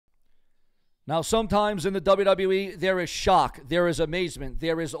Now, sometimes in the WWE, there is shock, there is amazement,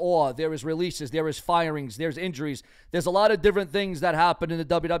 there is awe, there is releases, there is firings, there's injuries. There's a lot of different things that happen in the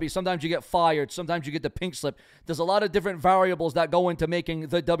WWE. Sometimes you get fired, sometimes you get the pink slip. There's a lot of different variables that go into making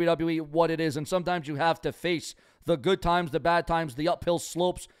the WWE what it is, and sometimes you have to face the good times, the bad times, the uphill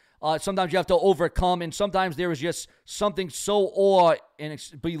slopes. Sometimes you have to overcome, and sometimes there is just something so awe and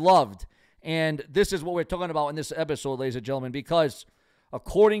beloved. And this is what we're talking about in this episode, ladies and gentlemen, because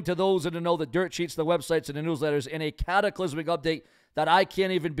according to those that know the dirt sheets, the websites, and the newsletters, in a cataclysmic update that I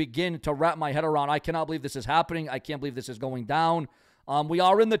can't even begin to wrap my head around. I cannot believe this is happening. I can't believe this is going down. We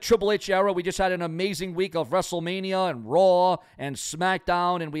are in the Triple H era. We just had an amazing week of WrestleMania and Raw and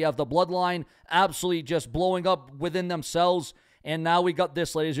SmackDown, and we have the Bloodline absolutely just blowing up within themselves. And now we got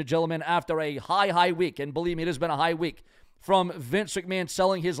this, ladies and gentlemen, after a high week, and believe me, it has been a high week, from Vince McMahon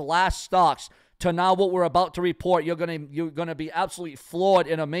selling his last stocks to now what we're about to report. You're gonna be absolutely floored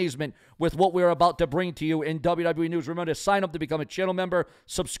in amazement with what we're about to bring to you in WWE News. Remember to sign up to become a channel member,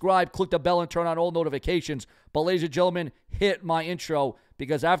 subscribe, click the bell, and turn on all notifications. But ladies and gentlemen, hit my intro,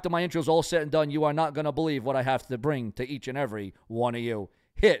 because after my intro is all said and done, you are not gonna believe what I have to bring to each and every one of you.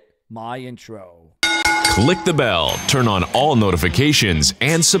 Hit my intro. Click the bell, turn on all notifications,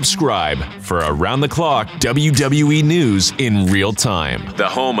 and subscribe for around-the-clock WWE news in real time. The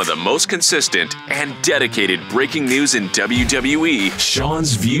home of the most consistent and dedicated breaking news in WWE,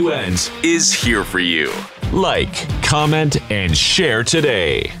 Seanzviewent is here for you. Like, comment, and share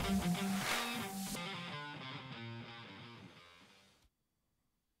today.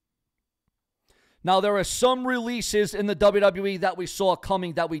 Now, there are some releases in the WWE that we saw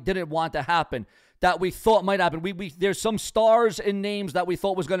coming that we didn't want to happen, that we thought might happen. There's some stars and names that we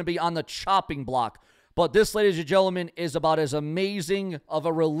thought was going to be on the chopping block. But this, ladies and gentlemen, is about as amazing of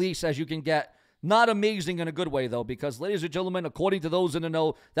a release as you can get. Not amazing in a good way, though, because, ladies and gentlemen, according to those in the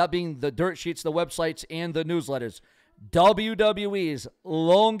know, that being the dirt sheets, the websites, and the newsletters, WWE's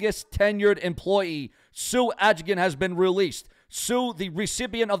longest tenured employee, Sue Adjigan, has been released. Sue, the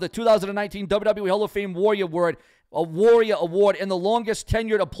recipient of the 2019 WWE Hall of Fame Warrior Award, and the longest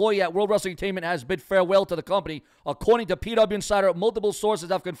tenured employee at World Wrestling Entertainment, has bid farewell to the company. According to PW Insider, multiple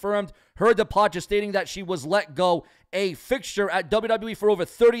sources have confirmed her departure, stating that she was let go. A fixture at WWE for over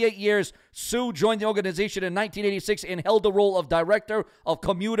 38 years, Sue joined the organization in 1986 and held the role of Director of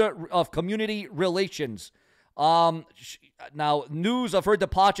Community Relations. Now, news of her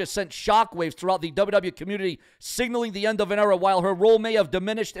departure sent shockwaves throughout the WWE community, signaling the end of an era. While her role may have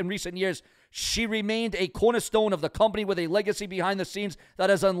diminished in recent years, she remained a cornerstone of the company with a legacy behind the scenes that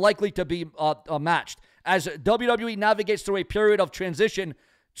is unlikely to be matched. As WWE navigates through a period of transition,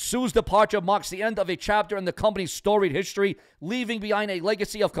 Sue's departure marks the end of a chapter in the company's storied history, leaving behind a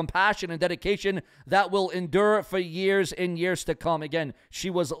legacy of compassion and dedication that will endure for years and years to come. Again, she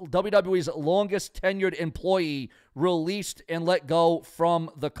was WWE's longest tenured employee, released and let go from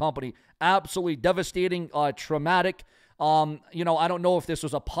the company. Absolutely devastating, traumatic. I don't know if this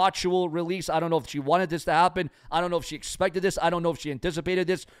was a partial release. I don't know if she wanted this to happen. I don't know if she expected this. I don't know if she anticipated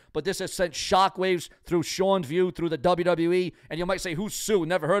this. But this has sent shockwaves through Sean's View, through the WWE. And you might say, who's Sue?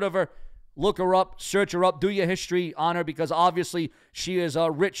 Never heard of her. Look her up. Search her up. Do your history on her, because obviously she is a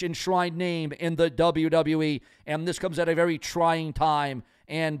rich enshrined name in the WWE. And this comes at a very trying time.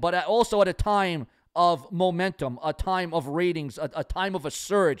 But also at a time of momentum, a time of ratings, a time of a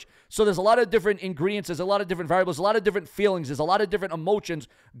surge. So there's a lot of different ingredients, there's a lot of different variables, a lot of different feelings, there's a lot of different emotions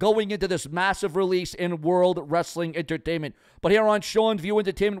going into this massive release in World Wrestling Entertainment. But here on Sean's View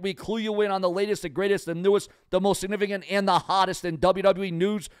Entertainment, we clue you in on the latest, the greatest, the newest, the most significant, and the hottest in WWE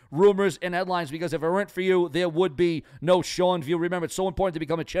news, rumors, and headlines, because if it weren't for you, there would be no Sean's View. Remember, it's so important to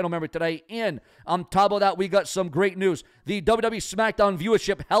become a channel member today. And on top of that, we got some great news. The WWE Smackdown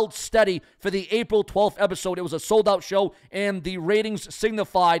viewership held steady for the April 12th episode. It was a sold-out show, and the ratings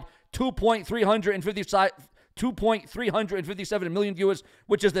signified 2.357 million viewers,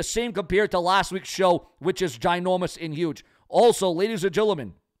 which is the same compared to last week's show, which is ginormous and huge. Also, ladies and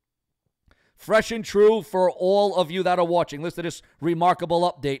gentlemen, fresh and true for all of you that are watching, listen to this remarkable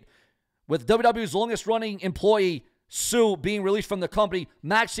update. With WWE's longest-running employee, Sue, being released from the company,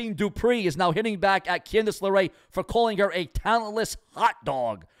 Maxine Dupree is now hitting back at Candice LeRae for calling her a talentless hot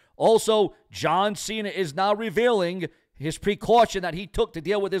dog. Also, John Cena is now revealing his precaution that he took to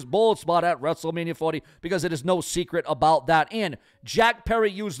deal with his bald spot at WrestleMania 40, because it is no secret about that. And Jack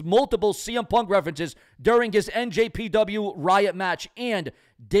Perry used multiple CM Punk references during his NJPW Riot match. And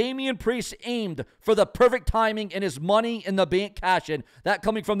Damian Priest aimed for the perfect timing in his Money in the Bank cash-in. That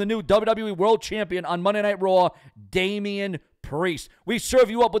coming from the new WWE World Champion on Monday Night Raw, Damian Priest. We serve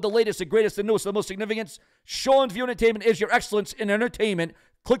you up with the latest, the greatest, the newest, the most significant. Sean's View Entertainment is your excellence in entertainment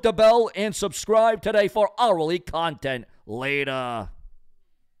Click the bell and subscribe today for hourly content. Later.